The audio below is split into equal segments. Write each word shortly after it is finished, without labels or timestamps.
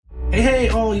Hey,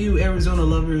 all you Arizona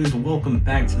lovers, welcome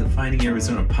back to the Finding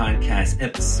Arizona podcast,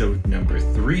 episode number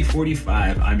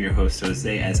 345. I'm your host,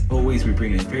 Jose. As always, we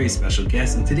bring in very special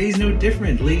guests, and today's no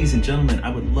different. Ladies and gentlemen, I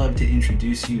would love to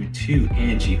introduce you to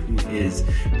Angie, who is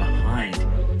behind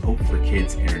Hope for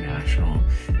Kids International.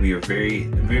 We are very,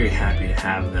 very happy to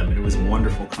have them, and it was a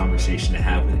wonderful conversation to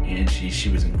have with Angie. She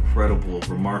was an incredible,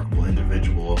 remarkable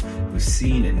individual who's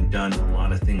seen and done a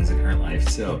lot of things in her life.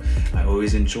 So I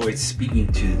always enjoyed speaking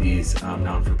to these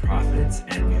non-for-profits,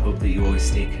 and we hope that you always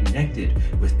stay connected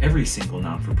with every single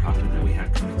non-for-profit that we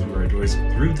have coming through our doors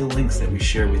through the links that we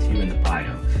share with you in the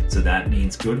bio. So that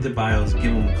means go to the bios,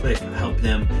 give them a click, help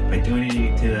them by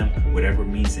donating to them, whatever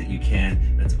means that you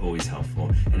can. That's always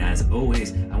helpful. And as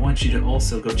always, I want you to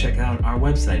also go check out our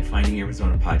website,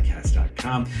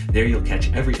 findingarizonapodcast.com. There you'll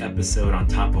catch every episode, on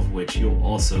top of which you'll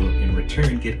also in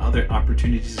return get other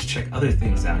opportunities to check other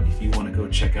things out. If you want to go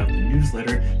check out the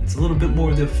newsletter, it's a little bit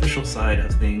more of the official side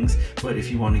of things, but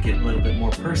if you want to get a little bit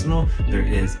more personal, there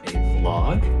is a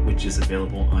vlog which is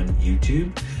available on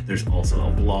YouTube. There's also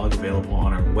a blog available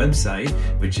on our website,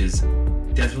 which is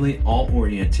definitely all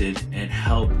oriented and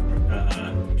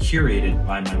curated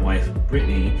by my wife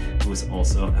Brittany, who is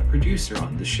also a producer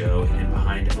on the show and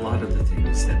behind a lot of the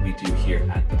things that we do here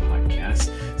at the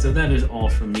podcast. So that is all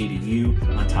from me to you,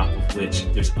 on top of which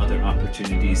there's other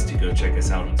opportunities to go check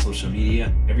us out on social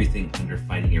media, everything under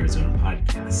Finding Arizona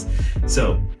Podcast.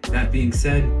 So that being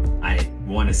said, I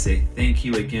want to say thank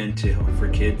you again to Hope for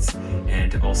Kids,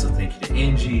 and also thank you to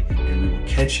Angie, and we will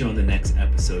catch you on the next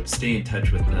episode. Stay in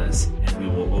touch with us, and we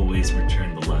will always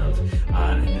return the love.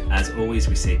 And as always,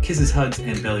 we say kisses, hugs,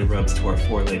 and belly rubs to our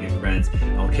four-legged friends.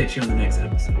 I'll catch you on the next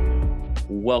episode.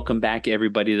 Welcome back,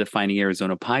 everybody, to the Finding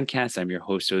Arizona podcast. I'm your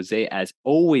host, Jose. As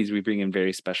always, we bring in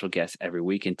very special guests every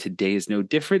week, and today is no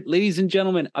different. Ladies and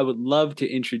gentlemen, I would love to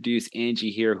introduce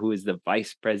Angie here, who is the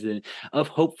Vice President of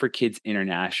Hope for Kids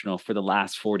International. For the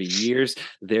last 40 years,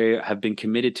 they have been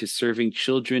committed to serving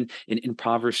children in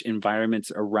impoverished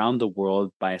environments around the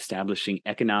world by establishing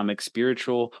economic,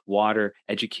 spiritual, water,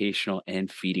 educational,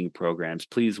 and feeding programs.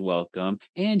 Please welcome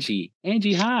Angie.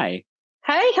 Angie, hi.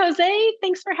 Hi, Jose.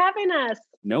 Thanks for having us.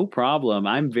 No problem.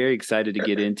 I'm very excited to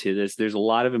get into this. There's a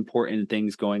lot of important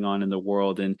things going on in the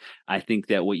world, and I think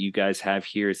that what you guys have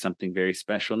here is something very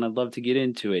special, and I'd love to get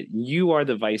into it. You are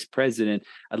the vice president.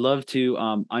 I'd love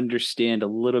to understand a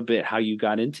little bit how you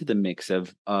got into the mix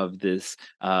of this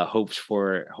Hope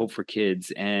for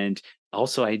Kids, and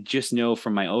also I just know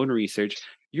from my own research,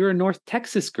 you're a North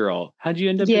Texas girl. How'd you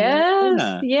end up in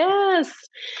Arizona? Yes.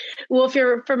 Well, if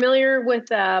you're familiar with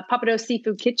Papado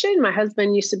Seafood Kitchen, my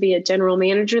husband used to be a general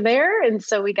manager there. And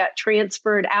so we got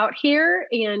transferred out here.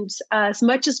 And as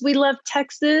much as we love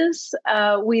Texas,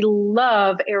 we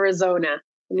love Arizona.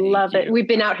 Love it. We've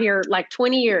been out here like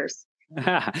 20 years.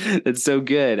 That's so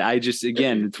good.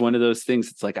 Again, it's one of those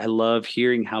things. It's like I love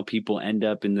hearing how people end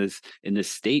up in this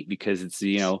state, because it's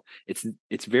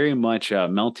it's very much a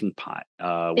melting pot.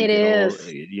 It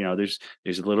is.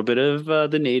 There's a little bit of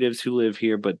the natives who live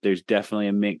here, but there's definitely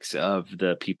a mix of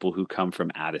the people who come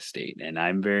from out of state. And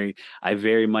I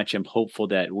very much am hopeful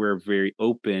that we're very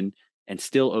open and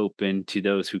still open to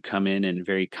those who come in, and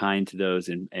very kind to those,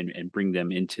 and bring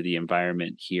them into the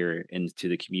environment here, into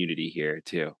the community here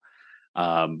too.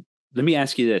 Let me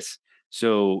ask you this.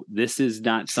 So this is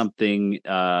not something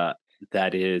that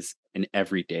is an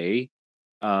everyday.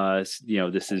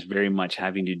 This is very much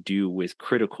having to do with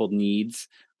critical needs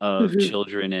of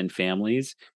children and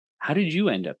families. How did you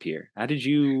end up here?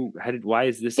 Why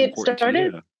is this important to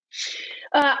you?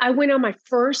 I went on my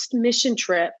first mission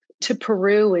trip to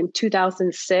Peru in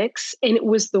 2006, and it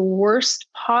was the worst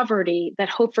poverty that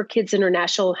Hope for Kids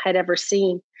International had ever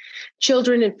seen.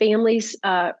 Children and families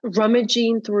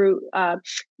rummaging through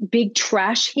big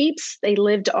trash heaps. They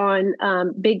lived on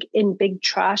big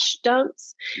trash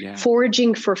dumps,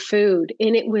 foraging for food.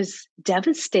 And it was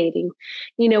devastating.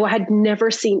 I had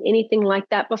never seen anything like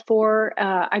that before.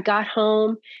 I got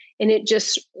home and it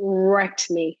just wrecked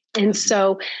me. And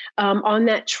so on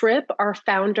that trip, our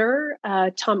founder,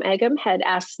 Tom Egham, had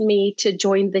asked me to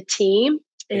join the team.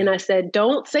 And I said,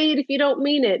 don't say it if you don't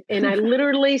mean it. And I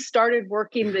literally started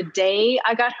working the day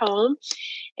I got home.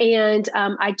 And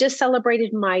I just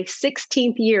celebrated my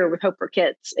 16th year with Hope for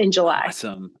Kids in July.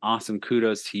 Awesome.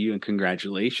 Kudos to you and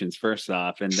congratulations, first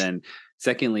off. And then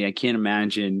secondly, I can't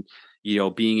imagine,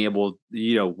 being able,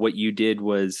 what you did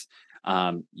was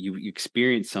you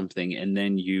experienced something and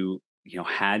then you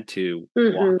had to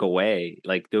walk away.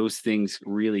 Like those things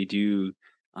really do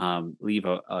leave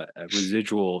a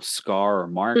residual scar or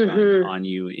mark on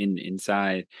you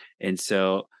inside. And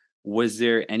so Was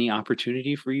there any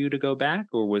opportunity for you to go back,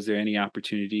 or was there any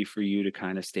opportunity for you to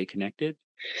kind of stay connected?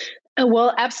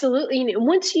 Well, absolutely. And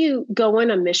once you go on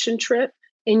a mission trip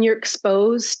and you're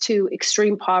exposed to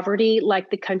extreme poverty, like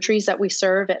the countries that we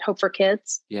serve at Hope for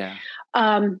Kids, Yeah.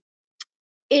 um,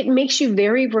 it makes you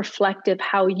very reflective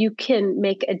how you can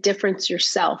make a difference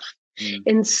yourself. Mm,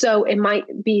 And so it might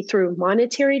be through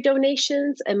monetary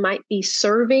donations, it might be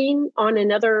serving on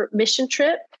another mission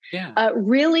trip. yeah.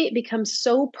 Really, it becomes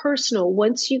so personal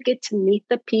once you get to meet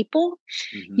the people.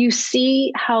 Hmm. You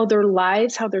see how their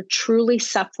lives, how they're truly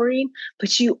suffering,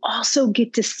 but you also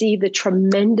get to see the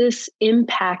tremendous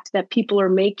impact that people are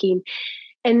making.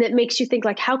 And that makes you think,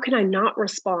 like, how can I not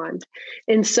respond?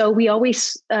 And so we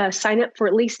always sign up for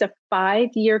at least a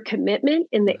 5-year commitment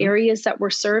in the Hmm. areas that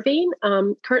we're serving.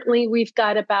 Currently, we've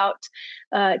got about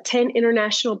 10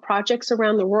 international projects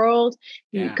around the world: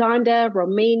 Yeah. Uganda,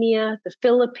 Romania, the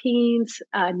Philippines,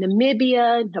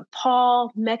 Namibia,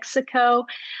 Nepal, Mexico.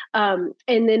 And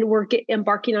then we're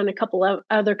embarking on a couple of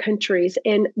other countries.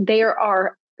 And there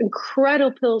are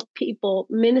incredible people,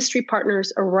 ministry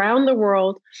partners around the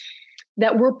world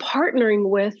that we're partnering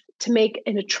with to make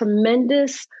a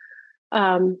tremendous,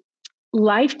 um,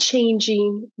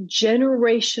 life-changing,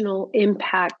 generational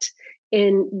impact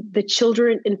in the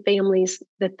children and families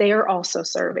that they are also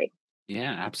serving.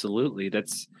 Yeah, absolutely.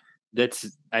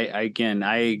 Again,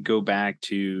 I go back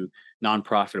to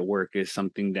nonprofit work is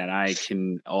something that I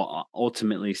can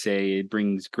ultimately say it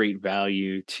brings great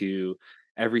value to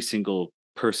every single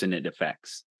person it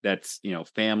affects. That's,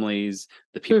 families,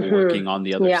 the people Hmm. working on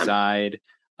the other Yeah. side.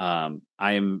 I'm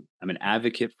an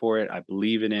advocate for it. I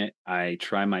believe in it. I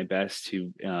try my best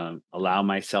to allow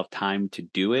myself time to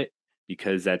do it,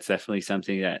 because that's definitely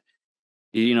something that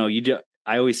you do.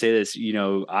 I always say this,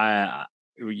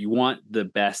 you want the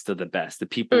best of the best, the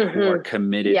people who are Hmm.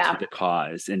 committed to Yeah. the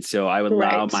cause. And so I would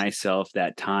allow Right. myself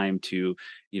that time to,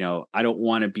 I don't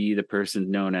want to be the person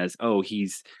known as, oh,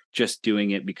 he's just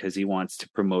doing it because he wants to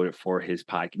promote it for his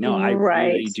podcast. No, I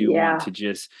Right. really do want Yeah. to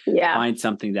just Yeah. find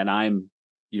something that I'm,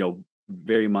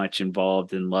 very much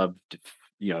involved and loved,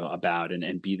 about,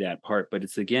 and be that part. But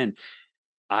it's, again,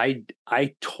 I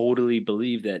totally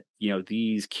believe that,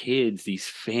 these kids, these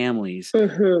families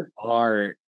Hmm.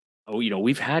 are,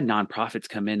 we've had nonprofits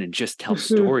come in and just tell Hmm.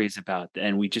 stories about,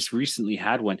 and we just recently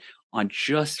had one on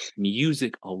just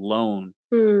music alone,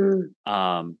 Hmm.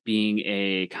 being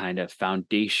a kind of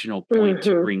foundational point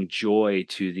to Hmm. bring joy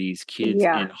to these kids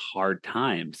Yeah. in hard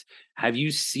times. Have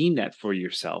you seen that for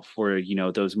yourself, for,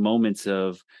 those moments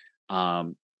of,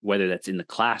 whether that's in the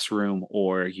classroom,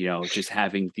 or, just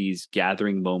having these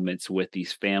gathering moments with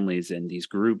these families and these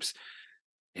groups?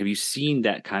 Have you seen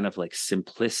that kind of like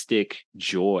simplistic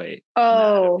joy come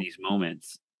out of Oh, these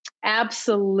moments?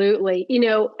 absolutely.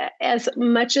 As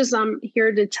much as I'm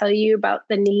here to tell you about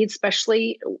the needs,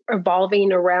 especially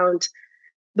evolving around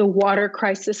the water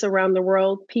crisis around the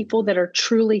world, people Mhm, that are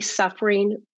truly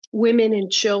suffering, women and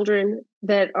children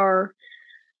that are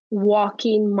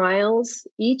walking miles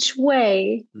each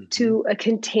way mhm, to a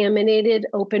contaminated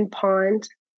open pond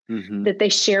mhm. that they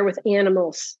share with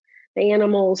animals. The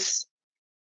animals,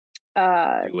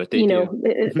 Do what they do.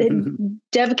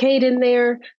 defecate in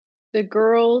there. The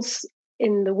girls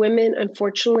and the women,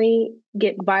 unfortunately,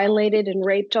 get violated and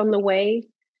raped on the way.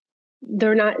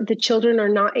 The children are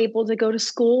not able to go to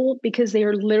school because they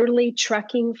are literally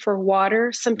trekking for water.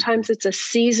 Mhm, Sometimes it's a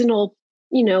seasonal,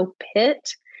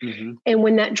 pit. mhm, And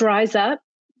when that dries up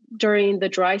during the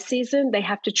dry season, they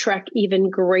have to trek even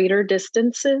greater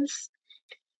distances.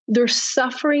 They're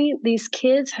suffering. These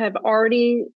kids have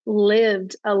already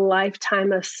lived a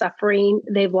lifetime of suffering.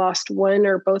 They've lost one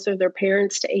or both of their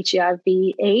parents to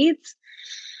HIV/AIDS.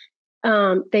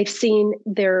 They've seen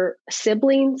their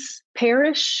siblings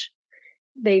perish.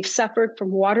 They've suffered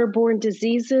from waterborne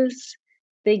diseases.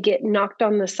 They get knocked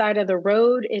on the side of the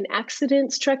road in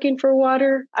accidents trekking for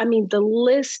water. I mean, the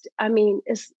list,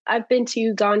 I've been to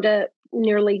Uganda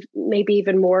nearly, maybe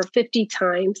even more, 50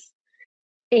 times.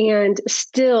 And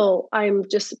still, I'm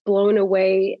just blown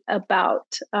away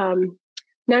about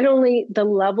not only the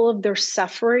level of their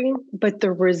suffering, but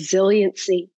the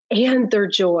resiliency and their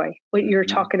joy, what you're mhm,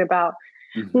 talking about.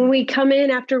 When mhm, we come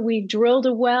in after we've drilled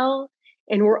a well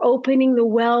and we're opening the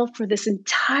well for this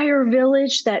entire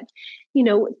village that,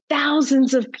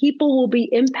 thousands of people will be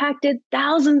impacted,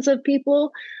 thousands of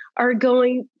people are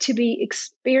going to be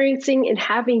experiencing and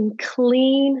having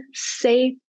clean,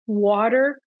 safe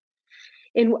water.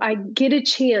 And I get a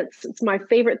chance, it's my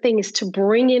favorite thing, is to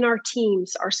bring in our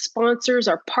teams, our sponsors,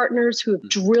 our partners who have mhm.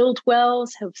 drilled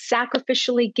wells, have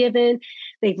sacrificially given,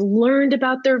 they've learned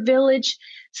about their village.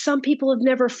 Some people have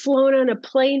never flown on a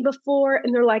plane before,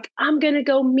 and they're like, I'm going to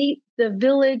go meet the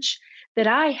village that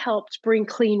I helped bring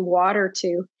clean water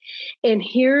to. And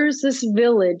here's this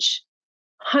village,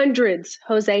 hundreds,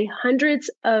 Jose,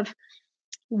 hundreds of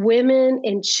women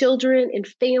and children and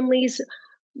families,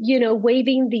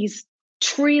 waving these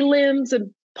tree limbs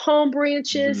and palm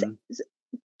branches,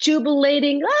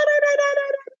 jubilating,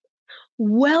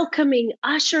 welcoming,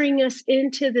 ushering us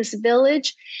into this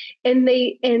village. And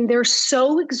they're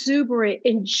so exuberant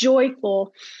and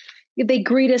joyful. They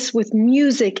greet us with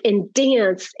music and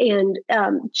dance and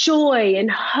joy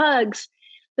and hugs.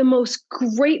 The most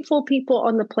grateful people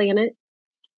on the planet.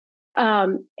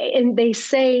 And they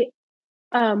say,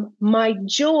 my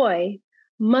joy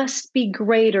must be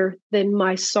greater than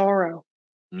my sorrow.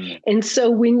 And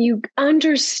so when you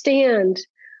understand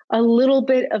a little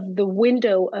bit of the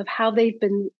window of how they've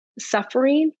been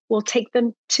suffering, we'll take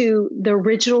them to the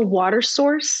original water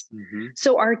source.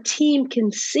 So our team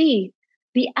can see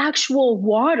the actual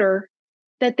water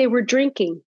that they were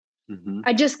drinking.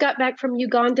 I just got back from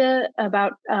Uganda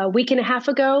about a week and a half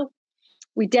ago.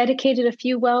 We dedicated a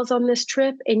few wells on this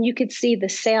trip, and you could see the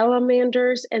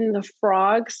salamanders and the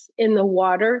frogs in the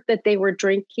water that they were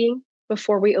drinking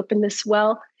before we opened this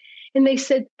well. And they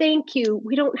said, thank you.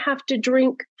 We don't have to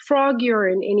drink frog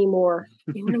urine anymore.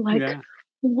 And we're like,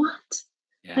 what?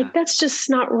 Like, that's just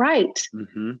not right.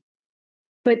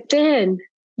 But then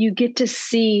you get to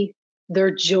see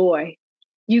their joy.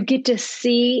 You get to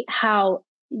see how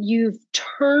you've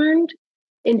turned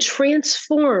and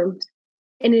transformed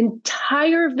an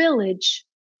entire village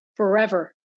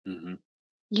forever.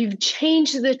 You've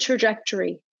changed the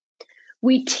trajectory.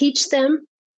 We teach them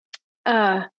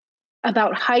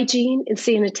about hygiene and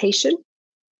sanitation.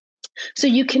 So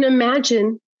you can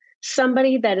imagine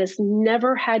somebody that has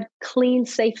never had clean,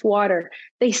 safe water.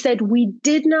 They said, we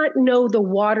did not know the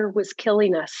water was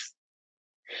killing us.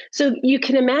 So you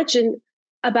can imagine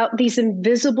about these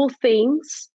invisible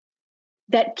things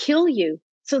that kill you.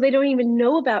 So they don't even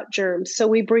know about germs. So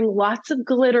we bring lots of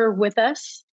glitter with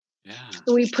us.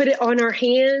 So we put it on our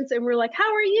hands and we're like,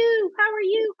 how are you? How are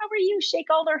you? How are you? Shake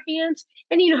all their hands.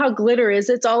 And you know how glitter is.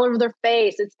 It's all over their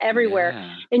face. It's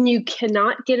everywhere. And you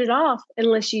cannot get it off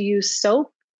unless you use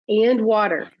soap and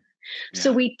water.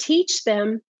 So we teach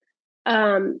them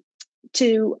about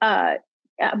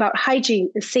hygiene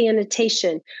and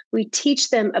sanitation. We teach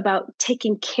them about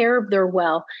taking care of their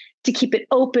well to keep it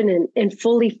open and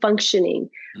fully functioning.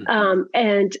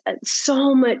 And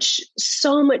so much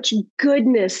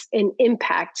goodness and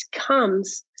impact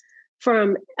comes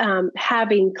from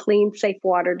having clean, safe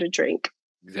water to drink.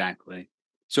 Exactly.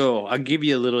 So I'll give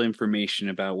you a little information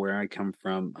about where I come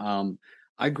from.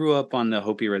 I grew up on the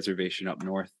Hopi Reservation up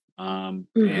north.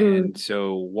 And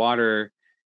so water,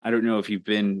 I don't know if you've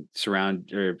been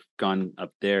surrounded or gone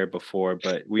up there before,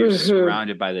 but we're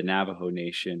surrounded by the Navajo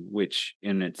Nation, which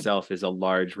in itself is a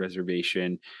large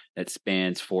reservation that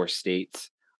spans 4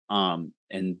 states.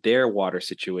 And their water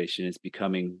situation is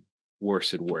becoming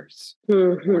worse and worse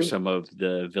for some of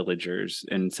the villagers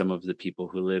and some of the people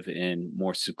who live in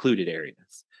more secluded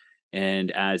areas. And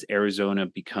as Arizona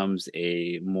becomes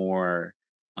a more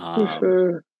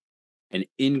an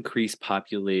increased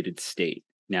populated state.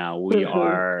 Now we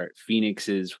are, Phoenix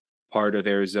is part of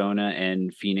Arizona,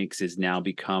 and Phoenix has now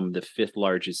become the 5th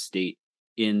largest state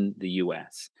in the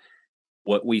US.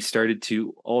 What we started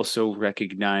to also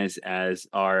recognize as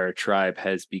our tribe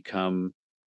has become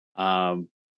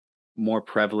more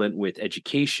prevalent with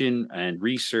education and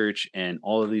research and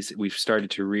all of these, we've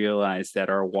started to realize that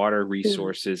our water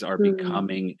resources are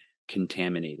becoming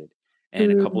contaminated.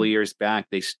 And a couple of years back,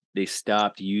 they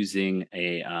stopped using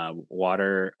a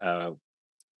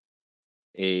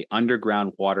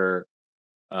underground water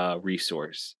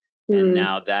resource, and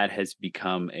now that has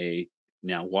become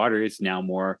water is now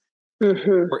more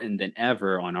important than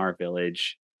ever on our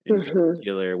village, in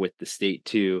particular with the state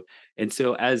too. And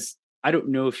so, as I don't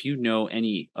know if you know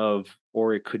any of,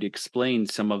 or it could explain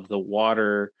some of the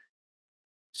water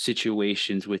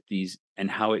situations with these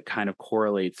and how it kind of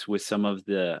correlates with some of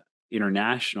the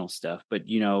international stuff, but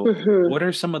what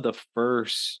are some of the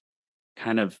first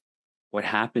kind of what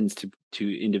happens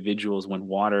to individuals when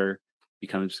water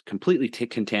becomes completely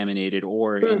contaminated,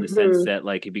 or in the sense that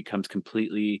like it becomes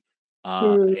completely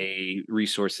a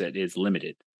resource that is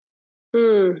limited?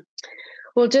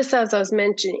 Well, just as I was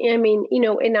mentioning, I mean,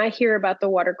 and I hear about the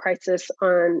water crisis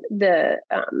on the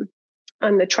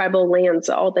tribal lands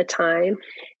all the time.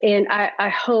 And I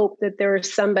hope that there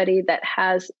is somebody that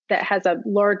has a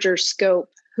larger scope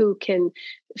who can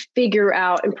figure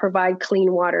out and provide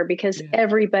clean water, because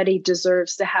everybody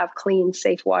deserves to have clean,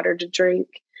 safe water to drink.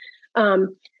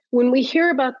 when we hear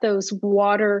about those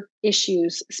water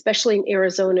issues, especially in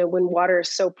Arizona when water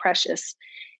is so precious,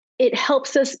 it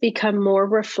helps us become more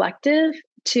reflective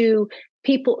to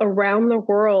people around the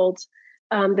world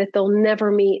that they'll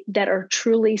never meet that are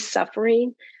truly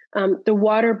suffering. The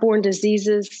waterborne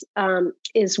diseases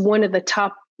is one of the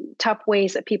top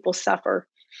ways that people suffer.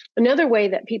 Another way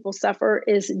that people suffer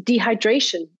is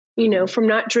dehydration, from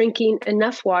not drinking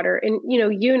enough water. And,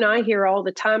 you and I hear all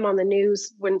the time on the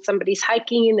news when somebody's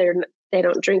hiking, they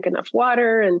don't drink enough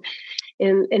water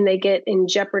and they get in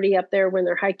jeopardy up there when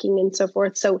they're hiking and so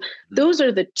forth. So those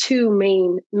are the two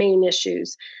main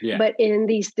issues. Yeah. But in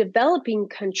these developing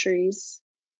countries,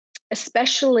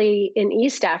 especially in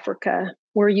East Africa,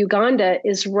 where Uganda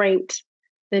is ranked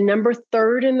the number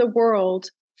 3rd in the world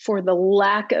for the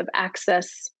lack of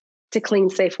access to clean,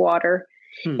 safe water.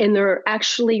 And they're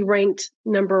actually ranked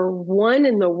number 1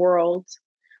 in the world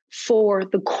for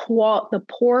the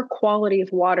poor quality of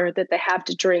water that they have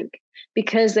to drink,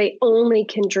 because they only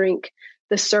can drink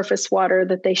the surface water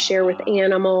that they share with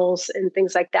animals and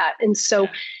things like that. And so,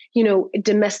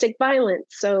 domestic violence.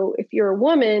 So if you're a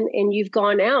woman and you've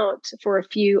gone out for a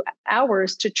few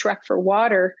hours to trek for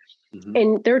water,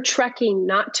 and they're trekking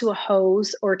not to a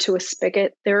hose or to a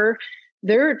spigot, they're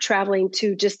traveling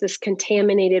to just this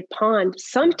contaminated pond.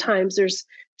 Sometimes there's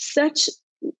such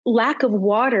lack of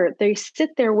water. They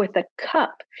sit there with a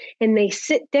cup and they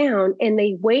sit down and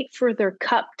they wait for their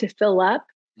cup to fill up.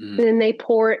 And then they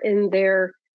pour it in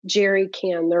their jerry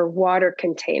can, their water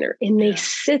container, and they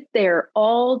sit there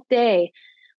all day.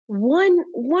 One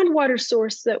water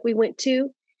source that we went to,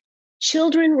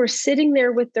 children were sitting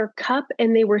there with their cup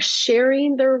and they were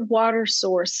sharing their water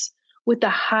source with a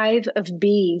hive of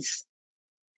bees.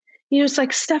 It's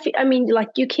like stuff. I mean, like,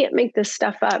 you can't make this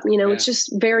stuff up. It's just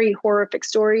very horrific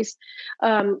stories.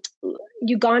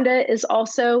 Uganda is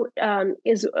also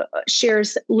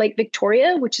shares Lake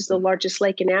Victoria, which is the largest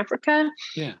lake in Africa.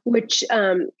 Yeah. Which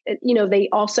they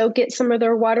also get some of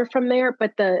their water from there.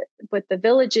 But the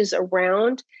villages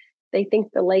around, they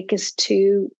think the lake is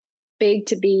too big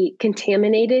to be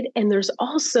contaminated, and there's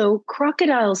also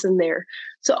crocodiles in there.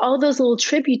 So all those little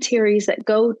tributaries that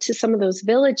go to some of those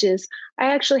villages,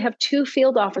 I actually have 2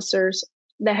 field officers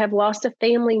that have lost a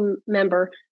family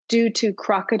member due to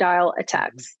crocodile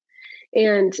attacks.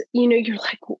 And, you're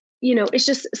like, it's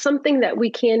just something that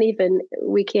we can't even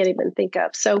think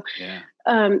of. So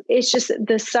it's just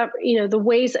the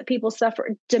ways that people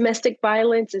suffer. Domestic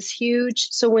violence is huge.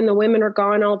 So when the women are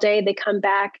gone all day, they come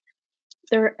back,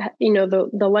 they're,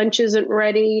 the lunch isn't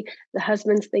ready. The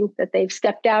husbands think that they've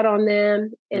stepped out on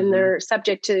them, and they're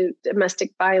subject to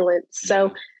domestic violence.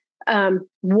 So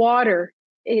water,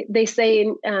 they say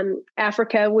in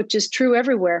Africa, which is true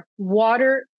everywhere,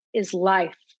 water is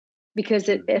life, because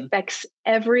it affects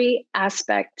every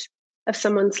aspect of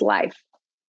someone's life.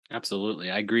 Absolutely.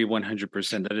 I agree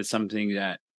 100%. That is something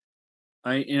that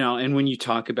and when you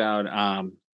talk about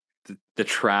the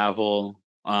travel,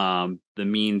 the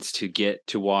means to get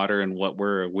to water and what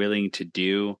we're willing to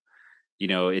do,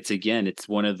 it's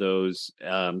one of those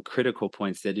critical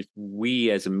points that if we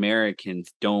as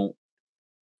Americans don't,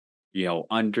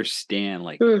 understand,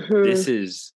 like, this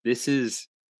is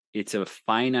it's a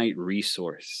finite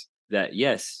resource that,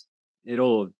 yes,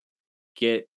 it'll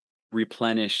get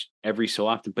replenished every so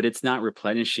often, but it's not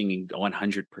replenishing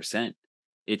 100%.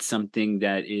 It's something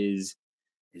that is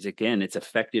again, it's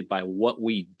affected by what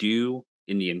we do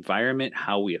in the environment,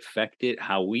 how we affect it,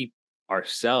 how we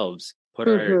ourselves put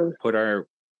our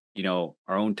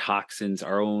our own toxins,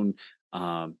 our own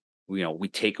we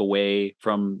take away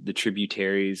from the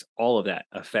tributaries. All of that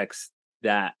affects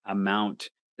that amount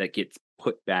that gets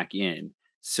put back in.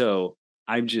 So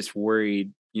I'm just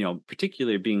worried,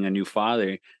 particularly being a new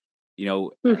father,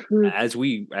 as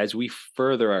we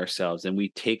further ourselves and we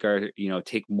take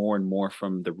take more and more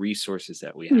from the resources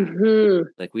that we have,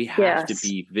 like, we have to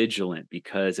be vigilant,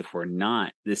 because if we're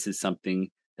not, this is something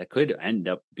that could end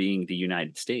up being the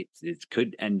United States. It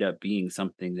could end up being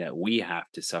something that we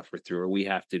have to suffer through, or we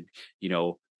have to,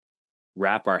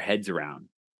 wrap our heads around.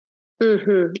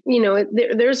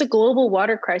 There's a global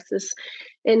water crisis.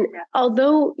 And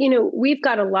although, we've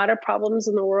got a lot of problems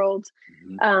in the world,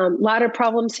 a lot of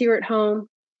problems here at home,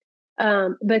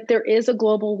 but there is a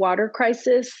global water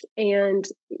crisis. And,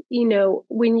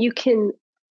 when you can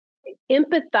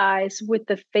empathize with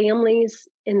the families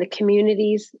and the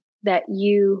communities that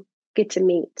you get to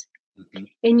meet,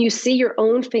 and you see your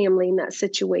own family in that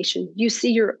situation, you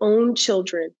see your own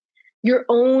children, your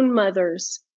own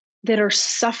mothers that are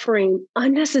suffering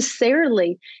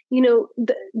unnecessarily.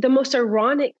 The most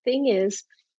ironic thing is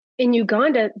in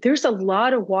Uganda, there's a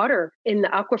lot of water in the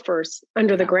aquifers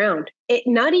under the ground.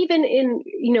 Not even in,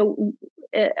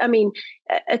 I mean,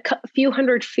 a few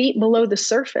 100 feet below the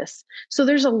surface. So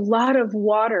there's a lot of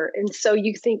water. And so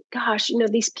you think, gosh,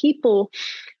 these people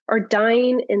are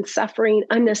dying and suffering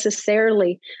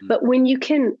unnecessarily. Mm-hmm. But when you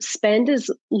can spend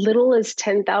as little as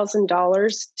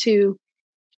 $10,000 to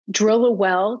drill a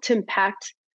well to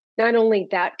impact not only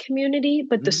that community,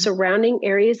 but the surrounding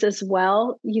areas as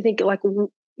well, you think like,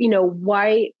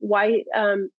 why,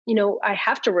 I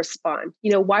have to respond,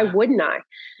 why wouldn't I?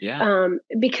 Yeah.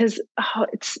 Because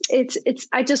it's,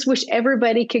 I just wish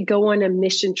everybody could go on a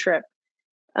mission trip.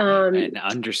 And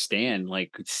understand,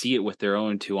 like, see it with their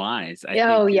own two eyes. I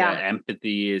think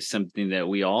empathy is something that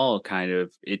we all kind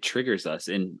of, it triggers us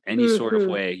in any sort of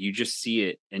way. You just see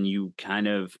it and you kind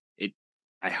of,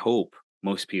 I hope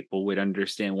most people would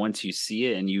understand once you see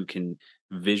it and you can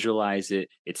visualize it,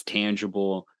 it's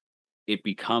tangible, it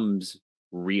becomes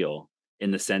real in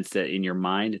the sense that in your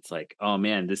mind, it's like, oh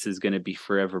man, this is going to be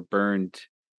forever burned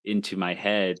into my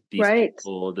head. These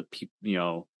people, the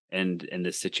people, and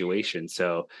the situation.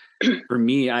 So for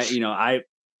me, I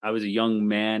was a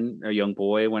young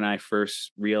boy when I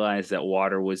first realized that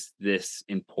water was this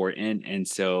important. And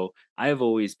so I have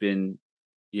always been,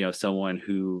 someone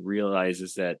who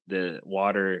realizes that the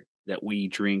water that we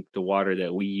drink, the water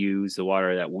that we use, the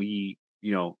water that we,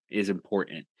 is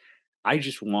important. I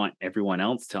just want everyone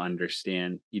else to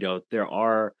understand, there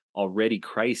are already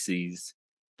crises,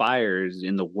 fires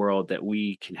in the world that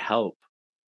we can help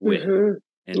with. Mm-hmm.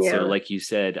 And so, like you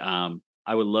said,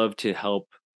 I would love to help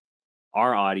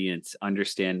our audience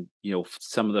understand,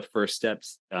 some of the first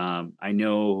steps. I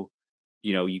know,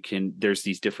 there's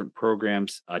these different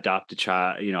programs, adopt a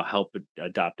child, help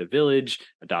adopt a village,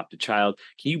 adopt a child.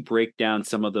 Can you break down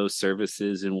some of those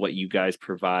services and what you guys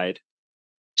provide?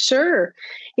 Sure.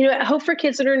 At Hope for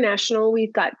Kids International,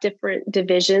 we've got different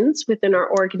divisions within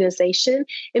our organization,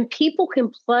 and people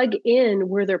can plug in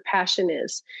where their passion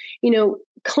is.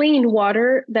 Clean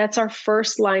water, that's our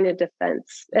first line of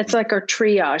defense. That's like our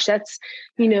triage. That's,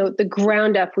 the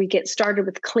ground up. We get started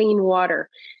with clean water.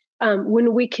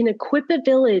 When we can equip a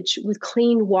village with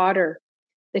clean water,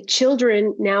 the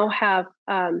children now have,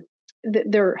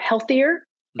 they're healthier,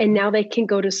 and now they can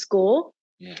go to school.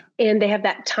 Yeah. And they have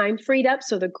that time freed up.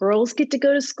 So the girls get to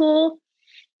go to school,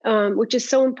 which is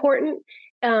so important.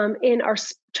 In our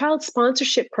child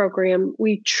sponsorship program,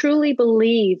 we truly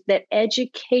believe that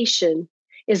education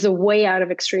is a way out of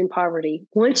extreme poverty.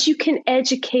 Once you can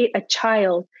educate a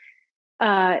child,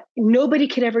 nobody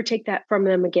could ever take that from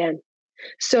them again.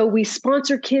 So we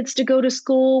sponsor kids to go to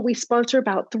school. We sponsor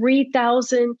about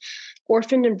 3,000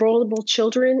 orphaned and vulnerable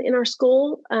children in our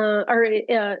school, or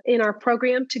in our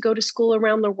program to go to school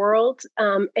around the world,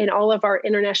 in all of our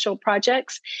international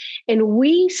projects. And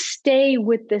we stay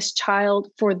with this child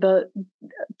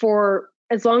for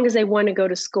as long as they want to go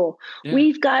to school. Yeah.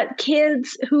 We've got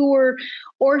kids who were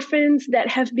orphans that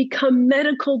have become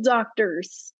medical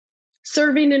doctors,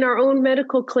 serving in our own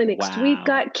medical clinics. Wow. We've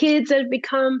got kids that have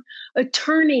become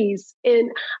attorneys. And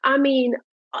I mean,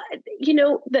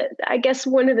 I guess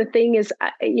one of the things is,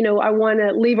 I want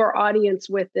to leave our audience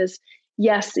with is,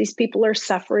 yes, these people are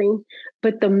suffering,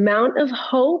 but the amount of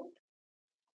hope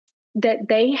that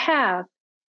they have,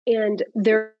 and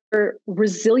they're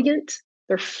resilient,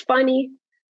 they're funny,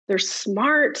 they're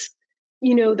smart,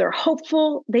 they're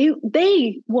hopeful.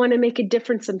 They want to make a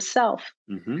difference themselves.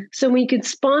 Mm-hmm. So when you can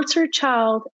sponsor a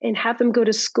child and have them go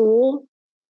to school,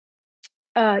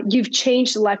 you've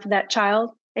changed the life of that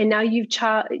child. And now you've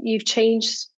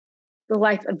changed the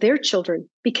life of their children,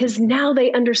 because now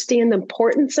they understand the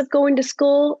importance of going to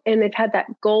school, and they've had that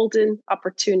golden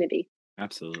opportunity.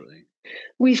 Absolutely.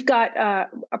 We've got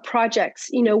projects.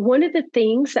 One of the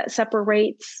things that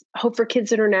separates Hope for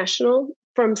Kids International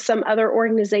from some other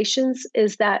organizations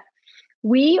is that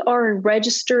we are a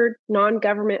registered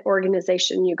non-government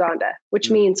organization in Uganda, which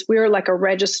means we're like a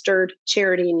registered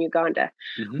charity in Uganda.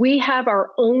 Mm-hmm. We have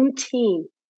our own team.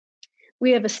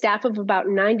 We have a staff of about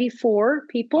 94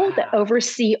 people that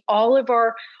oversee all of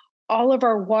our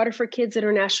Water for Kids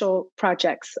International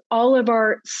projects, all of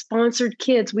our sponsored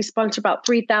kids. We sponsor about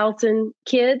 3,000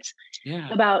 kids,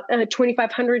 about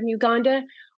 2,500 in Uganda.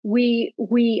 We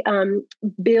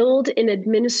build and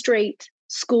administrate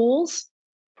schools,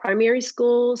 primary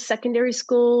schools, secondary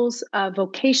schools,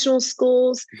 vocational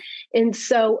schools. And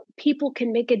so people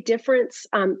can make a difference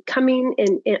coming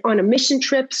in on a mission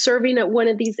trip, serving at one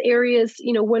of these areas,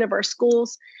 one of our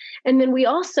schools. And then we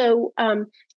also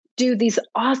do these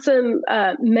awesome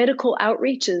medical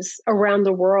outreaches around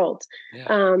the world.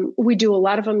 Yeah. We do a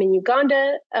lot of them in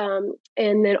Uganda,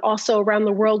 and then also around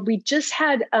the world. We just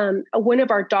had one of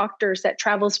our doctors that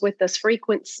travels with us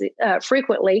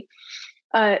frequently.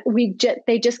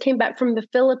 They just came back from the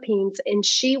Philippines, and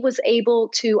she was able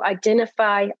to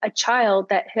identify a child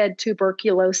that had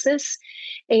tuberculosis,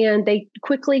 and they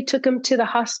quickly took him to the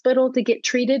hospital to get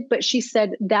treated. But she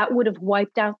said that would have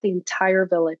wiped out the entire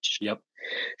village. Yep.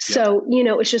 So,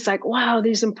 it's just like, wow,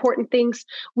 these important things.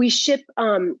 We ship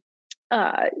some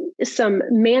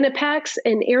manna packs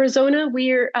in Arizona.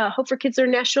 We're Hope for Kids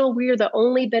International. We are the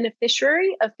only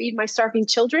beneficiary of Feed My Starving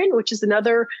Children, which is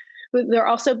another. They're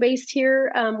also based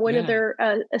here. One of their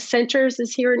centers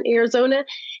is here in Arizona.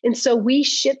 And so we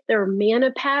ship their manna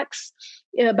packs,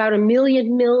 about 1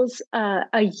 million meals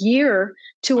a year,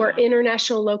 to our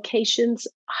international locations.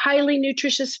 Highly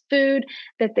nutritious food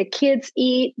that the kids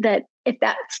eat, that if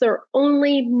that's their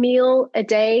only meal a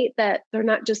day, that they're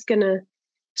not just going to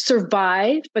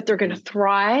survive, but they're going to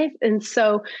thrive. And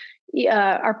so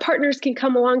our partners can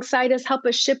come alongside us, help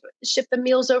us ship the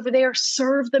meals over there,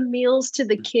 serve the meals to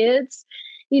the kids.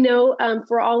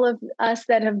 For all of us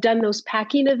that have done those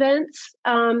packing events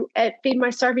at Feed My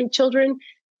Starving Children,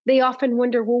 they often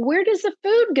wonder, well, where does the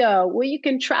food go? Well, you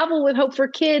can travel with Hope for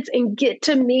Kids and get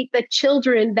to meet the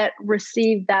children that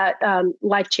receive that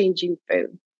life-changing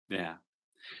food. Yeah.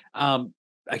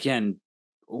 Again,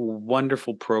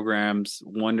 wonderful programs,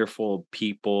 wonderful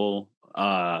people,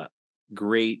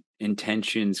 great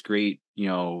intentions, great,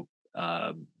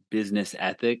 business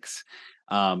ethics.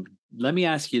 Let me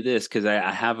ask you this, because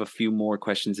I have a few more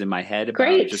questions in my head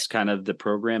about just kind of the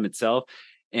program itself.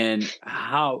 And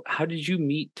how did you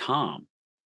meet Tom?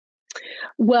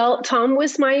 Well, Tom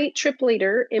was my trip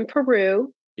leader in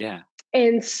Peru. Yeah.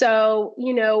 And so,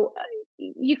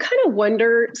 you kind of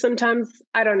wonder sometimes,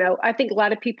 I don't know, I think a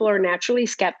lot of people are naturally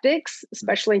skeptics,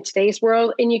 especially in today's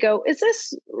world. And you go, is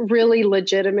this really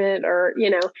legitimate? Or,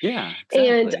 Yeah, exactly.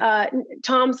 And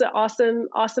Tom's an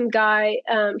awesome guy.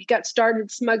 He got started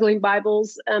smuggling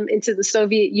Bibles into the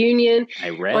Soviet Union. I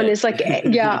read on his on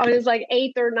his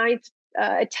 8th or 9th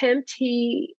attempt.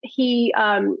 He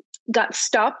got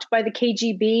stopped by the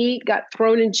KGB, got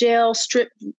thrown in jail, strip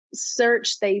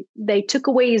searched. They took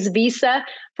away his visa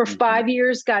for 5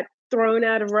 years, got thrown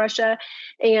out of Russia.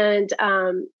 And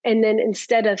then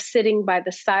instead of sitting by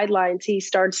the sidelines, he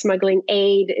started smuggling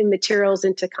aid and materials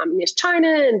into communist China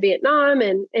and Vietnam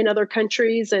and other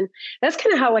countries. And that's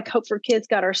kind of how Hope for Kids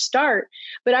got our start.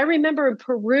 But I remember in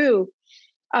Peru,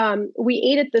 we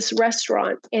ate at this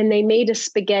restaurant and they made a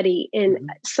spaghetti, and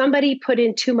somebody put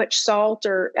in too much salt,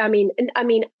 or like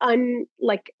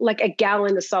a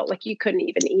gallon of salt, like you couldn't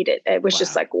even eat it. It was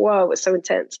just like, whoa, it was so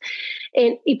intense.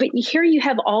 But here you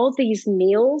have all these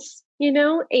meals,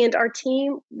 and our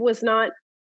team was not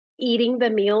eating the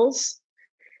meals.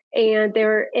 And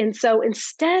so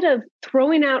instead of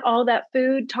throwing out all that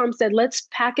food, Tom said, let's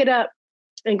pack it up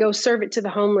and go serve it to the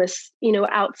homeless,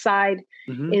 outside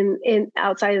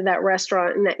outside of that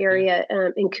restaurant in that area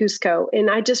in Cusco. And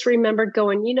I just remembered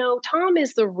going, Tom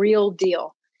is the real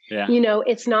deal. Yeah.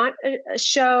 It's not a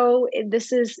show.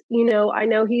 This is, I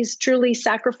know he's truly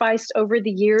sacrificed over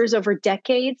the years, over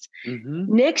decades.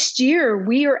 Next year,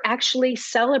 we are actually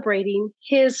celebrating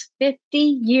his 50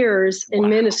 years in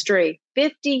ministry.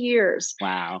 50 years.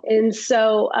 Wow. And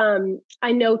so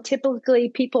I know typically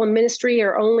people in ministry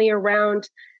are only around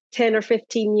 10 or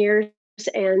 15 years.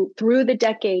 And through the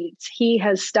decades, he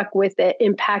has stuck with it,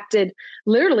 impacted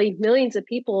literally millions of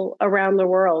people around the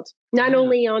world, not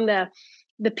only on the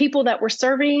people that we're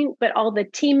serving, but all the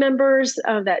team members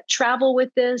that travel with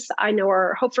this. I know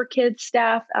our Hope for Kids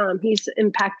staff, he's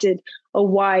impacted a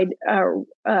wide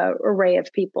array of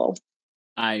people.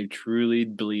 I truly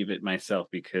believe it myself,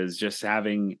 because just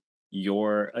having you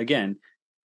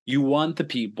want the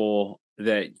people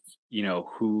that,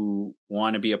 who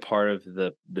want to be a part of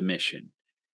the mission.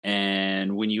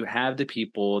 And when you have the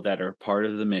people that are part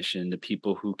of the mission, the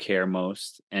people who care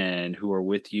most and who are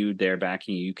with you, they're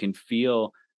backing you, you can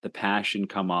feel the passion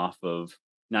come off of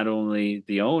not only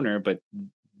the owner, but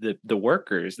the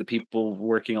workers, the people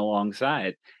working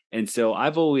alongside. And so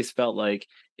I've always felt like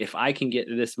if I can get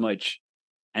this much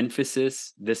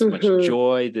emphasis, this much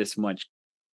joy, this much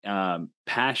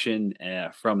passion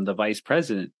from the vice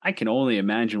president, I can only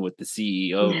imagine what the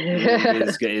CEO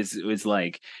is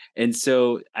like. And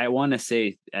so I want to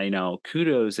say,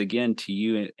 kudos again to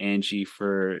you, Angie,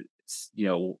 for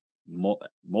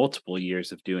multiple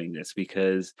years of doing this,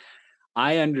 because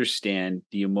I understand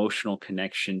the emotional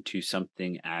connection to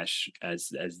something as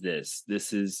this.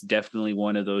 This is definitely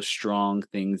one of those strong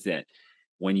things that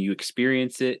when you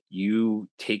experience it, you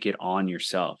take it on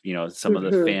yourself, some of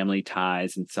the family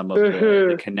ties and some of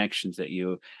the connections that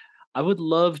I would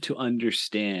love to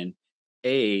understand,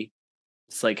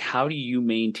 it's like, how do you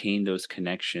maintain those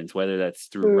connections, whether that's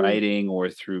through writing or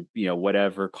through,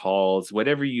 whatever calls,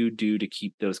 whatever you do to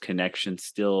keep those connections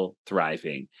still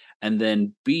thriving? And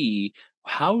then B,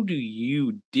 how do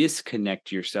you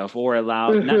disconnect yourself or allow,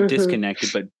 not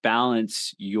disconnected, but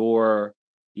balance your,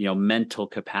 mental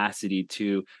capacity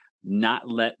to not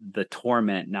let the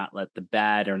torment, not let the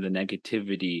bad or the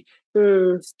negativity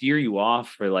steer you off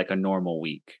for like a normal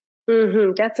week?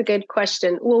 That's a good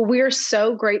question. Well, we're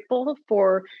so grateful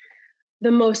for the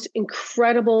most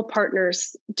incredible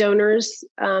partners, donors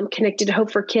connected to Hope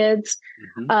for Kids.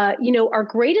 Our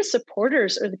greatest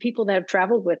supporters are the people that have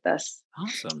traveled with us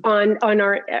on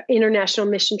our international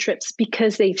mission trips,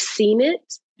 because they've seen it.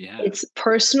 Yeah. It's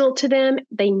personal to them.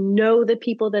 They know the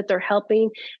people that they're helping.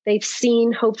 They've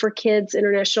seen Hope for Kids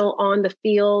International on the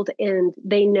field, and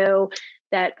they know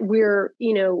that we're,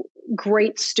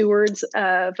 great stewards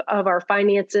of our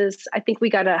finances. I think we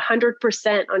got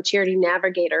 100% on Charity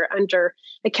Navigator under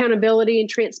accountability and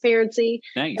transparency.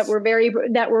 Nice. that we're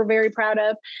very proud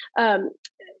of.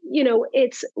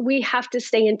 We have to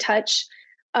stay in touch.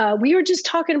 We were just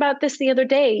talking about this the other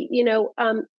day.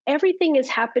 Everything is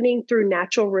happening through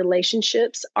natural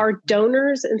relationships. Our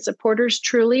donors and supporters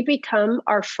truly become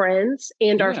our friends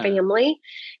and our family,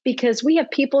 because we have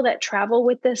people that travel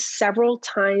with us several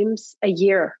times a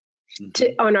year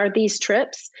on these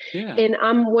trips. Yeah. And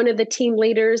I'm one of the team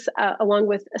leaders along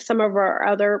with some of our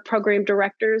other program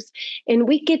directors, and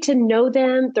we get to know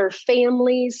them, their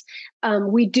families.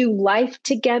 We do life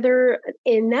together,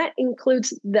 and that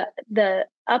includes the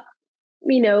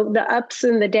ups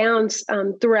and the downs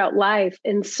throughout life.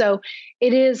 And so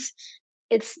it's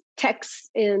texts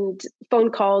and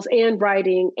phone calls and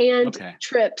writing and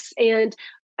trips and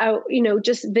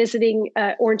just visiting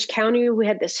Orange County. We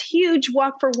had this huge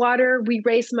walk for water. We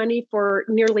raised money for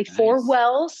nearly 4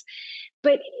 wells,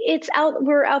 but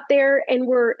we're out there and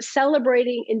we're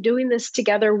celebrating and doing this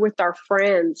together with our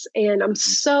friends. And I'm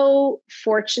so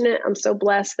fortunate. I'm so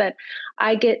blessed that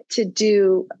I get to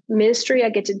do ministry. I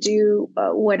get to do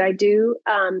what I do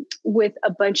with a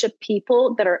bunch of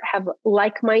people that have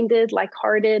like-minded,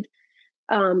 like-hearted,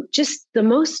 just the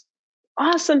most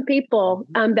awesome people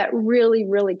that really,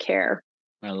 really care.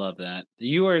 I love that.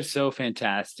 You are so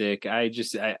fantastic. I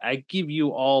give you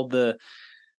all the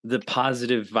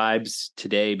positive vibes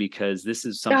today, because this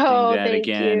is something that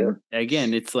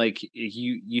again, it's like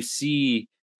you see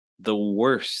the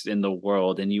worst in the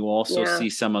world, and you also see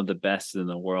some of the best in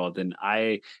the world. And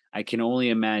I can only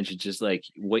imagine just like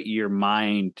what your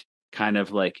mind kind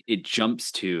of like it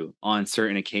jumps to on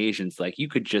certain occasions. Like you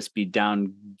could just be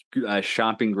down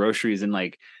shopping groceries, and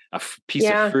like a piece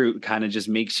of fruit kind of just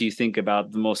makes you think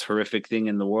about the most horrific thing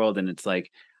in the world. And it's like,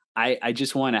 I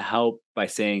just want to help by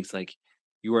saying, it's like,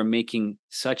 you are making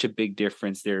such a big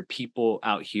difference. There are people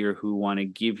out here who want to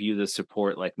give you the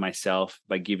support, like myself,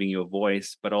 by giving you a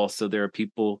voice, but also there are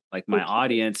people like my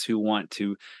audience who want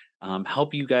to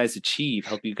help you guys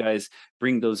help you guys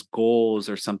bring those goals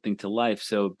or something to life.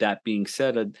 So that being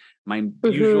said, my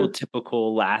usual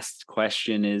typical last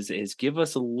question is give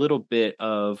us a little bit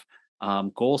of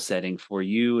goal setting for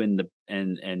you and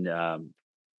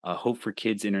Hope for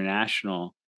Kids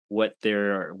International. What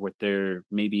they're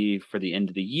maybe for the end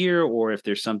of the year, or if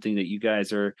there's something that you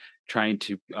guys are trying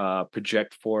to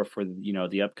project for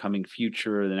the upcoming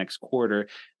future or the next quarter.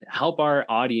 Help our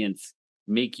audience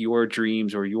make your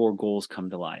dreams or your goals come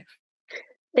to life.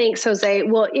 Thanks, Jose.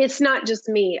 Well, it's not just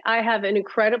me. I have an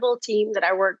incredible team that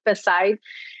I work beside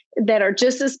that are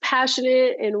just as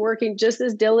passionate and working just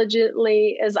as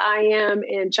diligently as I am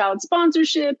in child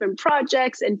sponsorship and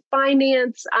projects and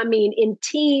finance. I mean, in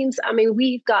teams. I mean,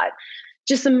 we've got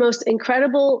just the most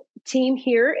incredible team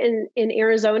here in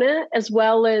Arizona, as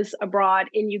well as abroad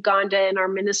in Uganda, and our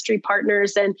ministry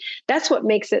partners. And that's what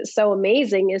makes it so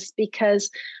amazing, is because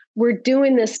we're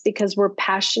doing this because we're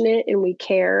passionate and we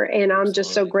care. And I'm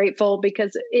just so grateful,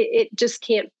 because it just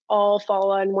can't all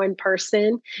fall on one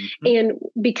person. And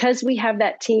because we have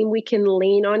that team, we can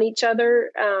lean on each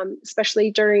other,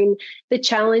 especially during the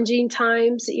challenging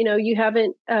times. You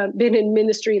haven't been in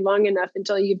ministry long enough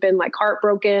until you've been like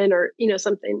heartbroken or,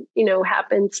 something,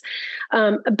 happens.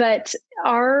 But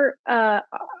our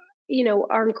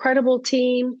incredible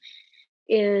team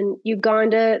in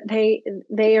Uganda,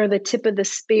 they are the tip of the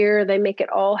spear. They make it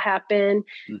all happen.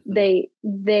 They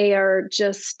are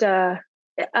just,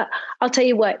 I'll tell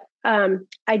you what,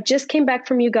 I just came back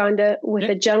from Uganda with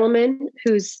a gentleman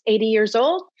who's 80 years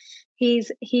old.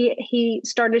 He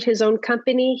started his own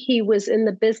company. He was in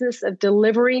the business of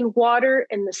delivering water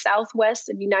in the Southwest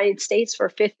of the United States for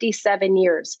 57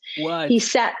 years. What? He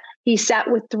sat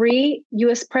with 3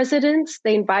 U.S. presidents.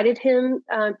 They invited him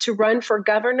to run for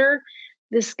governor.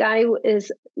 This guy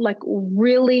is like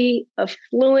really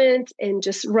affluent and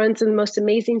just runs in the most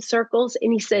amazing circles.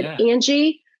 And he said,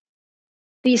 Angie,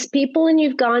 these people in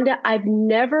Uganda, I've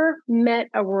never met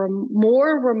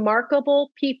more remarkable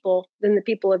people than the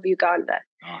people of Uganda.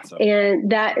 Awesome.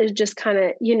 And that is just kind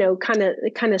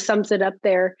of sums it up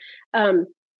there.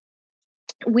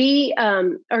 We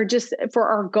are just for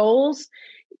our goals.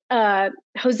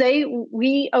 Jose,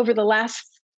 we over the last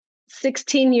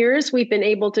 16 years, we've been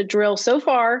able to drill so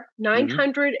far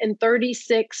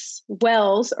 936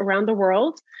 wells around the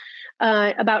world.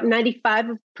 About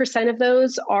 95% of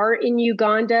those are in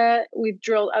Uganda. We've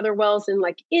drilled other wells in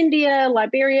like India,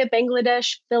 Liberia,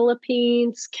 Bangladesh,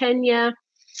 Philippines, Kenya,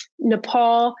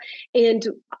 Nepal. And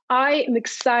I am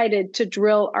excited to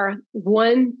drill our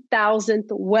 1,000th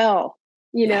well.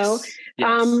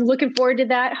 I'm looking forward to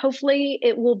that. Hopefully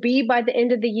it will be by the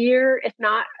end of the year. If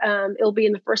not, it'll be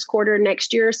in the first quarter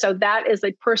next year. So that is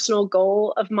a personal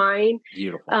goal of mine.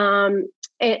 Beautiful.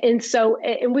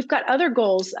 And we've got other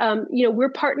goals.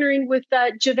 We're partnering with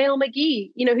JaVale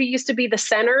McGee, who used to be the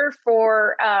center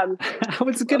for. I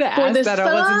was going to ask that. Suns.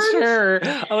 I wasn't sure.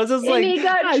 I was just like,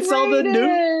 I saw the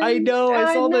news. I know.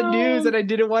 I saw the news and I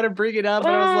didn't want to bring it up.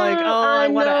 And I was like, I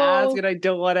want to ask and I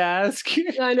don't want to ask.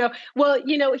 I know. Well,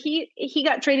 he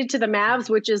got traded to the Mavs,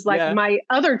 which is like my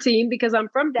other team because I'm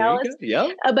from Dallas.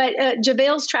 Yep. But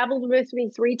JaVale's traveled with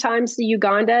me 3 times to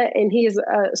Uganda and he is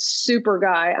a super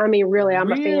guy. I mean, really,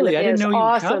 I'm a fan of his. I didn't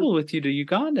know he traveled with you to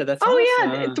Uganda. That's awesome.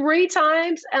 Yeah, 3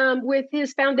 times with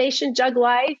his foundation, Jug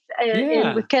Life,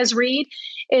 and with Kez Reed.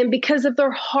 And because of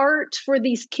their heart for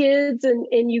these kids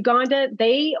in Uganda,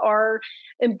 they are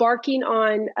embarking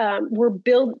on.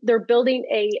 They're building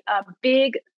a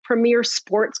big premier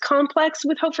sports complex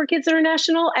with Hope for Kids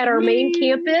International at our main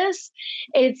campus.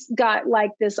 It's got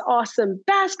like this awesome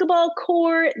basketball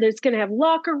court. There's going to have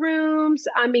locker rooms.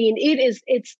 I mean,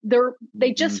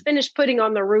 they just finished putting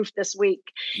on the roof this week.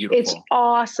 Beautiful. It's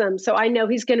awesome. So I know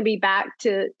he's going to be back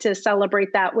to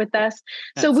celebrate that with us.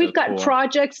 So we've got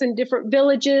projects in different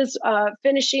villages,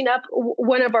 finishing up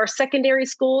one of our secondary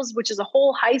schools, which is a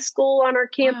whole high school on our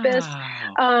campus.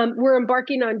 Wow. We're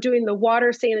embarking on doing the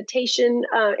water sanitation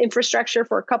infrastructure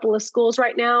for a couple of schools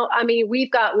right now. I mean,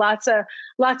 we've got lots of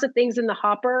things in the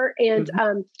hopper, and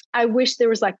I wish there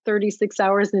was like 36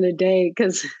 hours in a day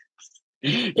because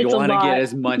you want to get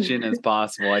as much in as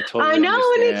possible. I know,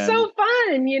 understand. And it's so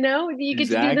fun. You get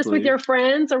to do this with your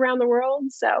friends around the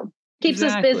world, so keeps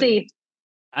us busy.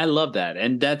 I love that,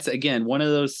 and that's again one of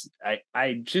those.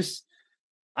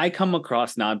 I come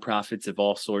across nonprofits of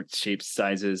all sorts, shapes,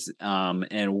 sizes,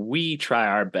 and we try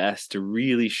our best to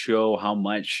really show how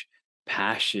much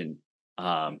passion,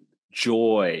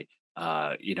 joy,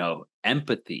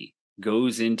 empathy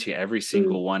goes into every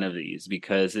single one of these,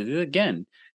 because again,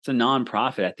 it's a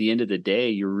nonprofit. At the end of the day,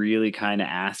 you're really kind of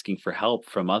asking for help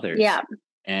from others. Yeah.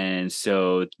 And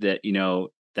so that,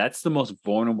 that's the most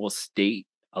vulnerable state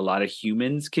a lot of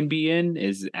humans can be in,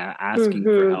 is asking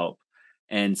for help.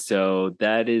 And so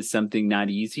that is something not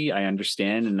easy. I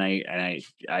understand. And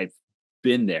I've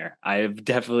been there. I have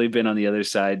definitely been on the other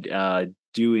side,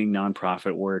 doing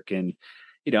nonprofit work. And,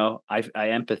 I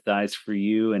empathize for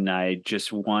you, and I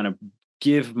just want to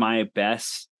give my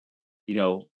best,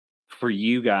 for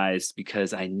you guys,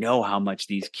 because I know how much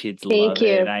these kids love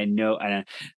it. And I know, and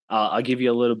I'll give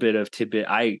you a little bit of tidbit.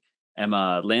 I am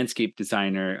a landscape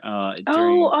designer.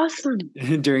 Awesome.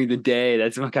 During the day.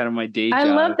 That's kind of my day job. I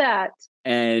love that.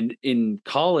 And in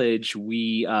college,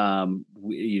 we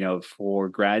for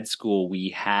grad school, we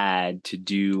had to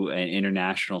do an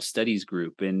international studies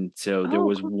group. And so there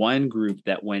was one group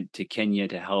that went to Kenya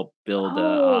to help build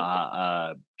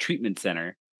a treatment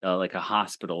center, like a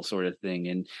hospital sort of thing.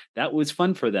 And that was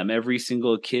fun for them. Every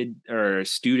single kid or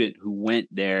student who went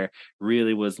there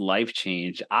really was life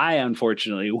changed. I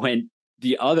unfortunately went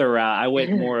the other route. I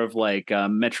went more of like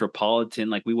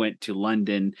metropolitan, like we went to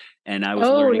London, and I was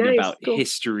learning about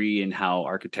history and how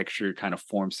architecture kind of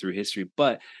forms through history.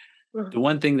 But the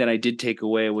one thing that I did take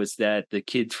away was that the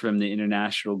kids from the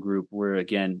international group were,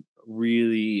 again,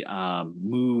 really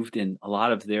moved, and a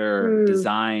lot of their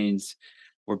designs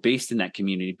were based in that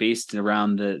community, based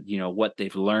around the, what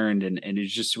they've learned. And it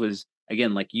just was,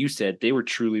 again, like you said, they were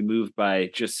truly moved by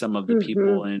just some of the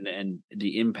people and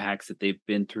the impacts that they've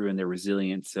been through and their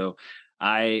resilience. So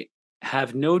I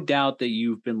have no doubt that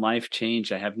you've been life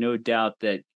changed. I have no doubt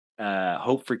that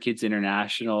Hope for Kids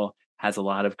International has a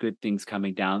lot of good things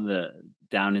coming down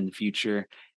in the future.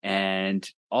 And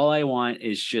all I want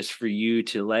is just for you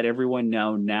to let everyone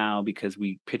know now, because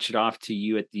we pitch it off to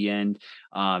you at the end,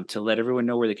 to let everyone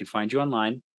know where they can find you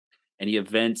online, any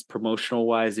events promotional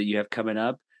wise that you have coming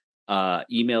up,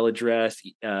 email address,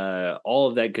 all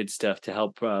of that good stuff to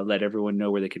help let everyone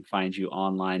know where they can find you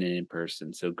online and in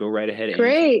person. So go right ahead.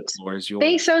 Great. The floor is yours.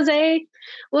 Thanks, Jose.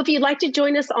 Well, if you'd like to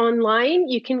join us online,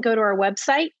 you can go to our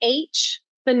website,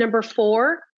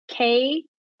 HTHK.org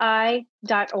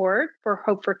for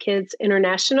Hope for Kids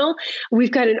International.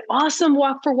 We've got an awesome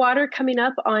Walk for Water coming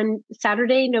up on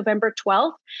Saturday, November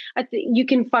 12th. You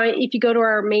can find, if you go to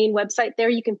our main website there,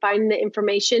 you can find the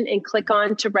information and click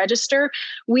on to register.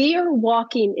 We are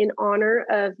walking in honor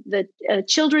of the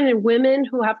children and women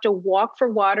who have to walk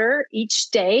for water each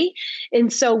day.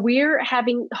 And so we're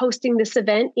hosting this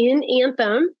event in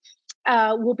Anthem.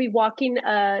 We'll be walking,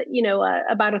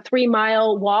 about a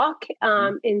 3-mile walk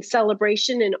in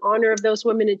celebration in honor of those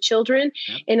women and children.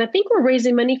 Yep. And I think we're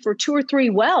raising money for 2 or 3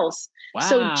 wells. Wow.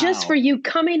 So just for you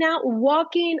coming out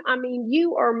walking, I mean,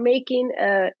 you are making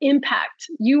an impact.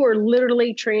 You are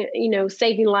literally,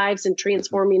 saving lives and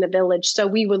transforming a village. So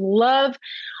we would love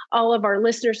all of our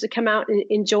listeners to come out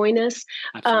and join us.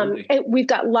 And we've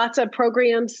got lots of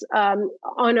programs on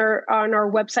our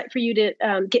website for you to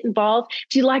get involved.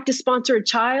 If you'd like to sponsor a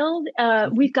child,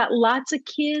 we've got lots of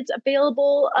kids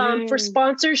available for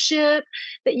sponsorship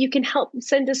that you can help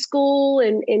send to school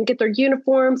and get their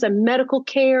uniforms and medical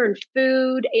care and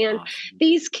food. And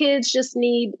these kids just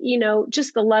need,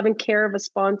 just the love and care of a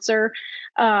sponsor.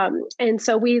 And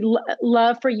so we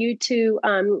love for you to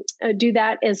do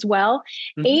that as well.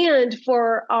 Mm-hmm. And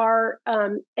for our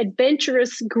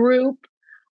adventurous group,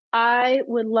 I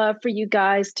would love for you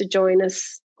guys to join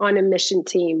us on a mission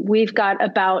team. We've got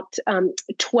about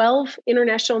 12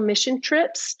 international mission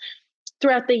trips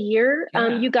throughout the year.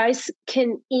 Yeah. You guys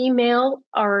can email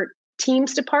our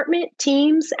teams department,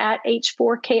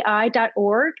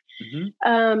 teams@h4ki.org.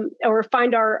 Mm-hmm. Or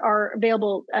find our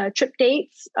available trip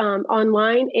dates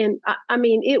online. And I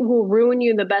mean, it will ruin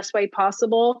you in the best way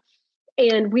possible.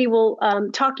 And we will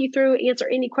talk you through, answer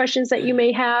any questions that you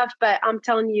may have. But I'm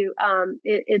telling you,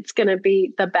 it's going to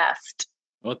be the best.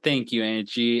 Well, thank you,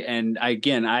 Angie. And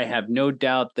again, I have no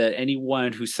doubt that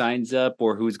anyone who signs up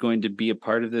or who's going to be a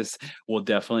part of this will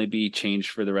definitely be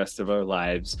changed for the rest of our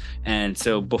lives. And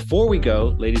so before we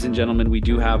go, ladies and gentlemen, we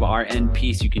do have our end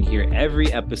piece. You can hear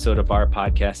every episode of our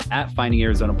podcast at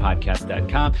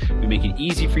findingarizonapodcast.com. We make it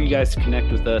easy for you guys to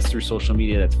connect with us through social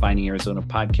media. That's Finding Arizona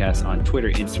Podcast on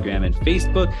Twitter, Instagram, and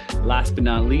Facebook. Last but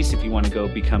not least, if you want to go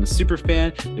become a super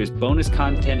fan, there's bonus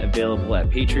content available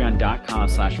at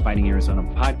patreon.com/findingarizona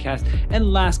podcast.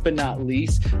 And last but not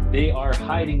least, they are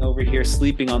hiding over here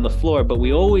sleeping on the floor, but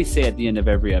we always say at the end of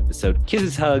every episode,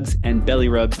 kisses, hugs, and belly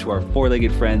rubs to our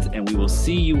 4-legged friends, and we will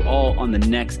see you all on the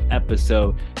next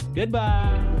episode.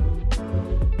 Goodbye.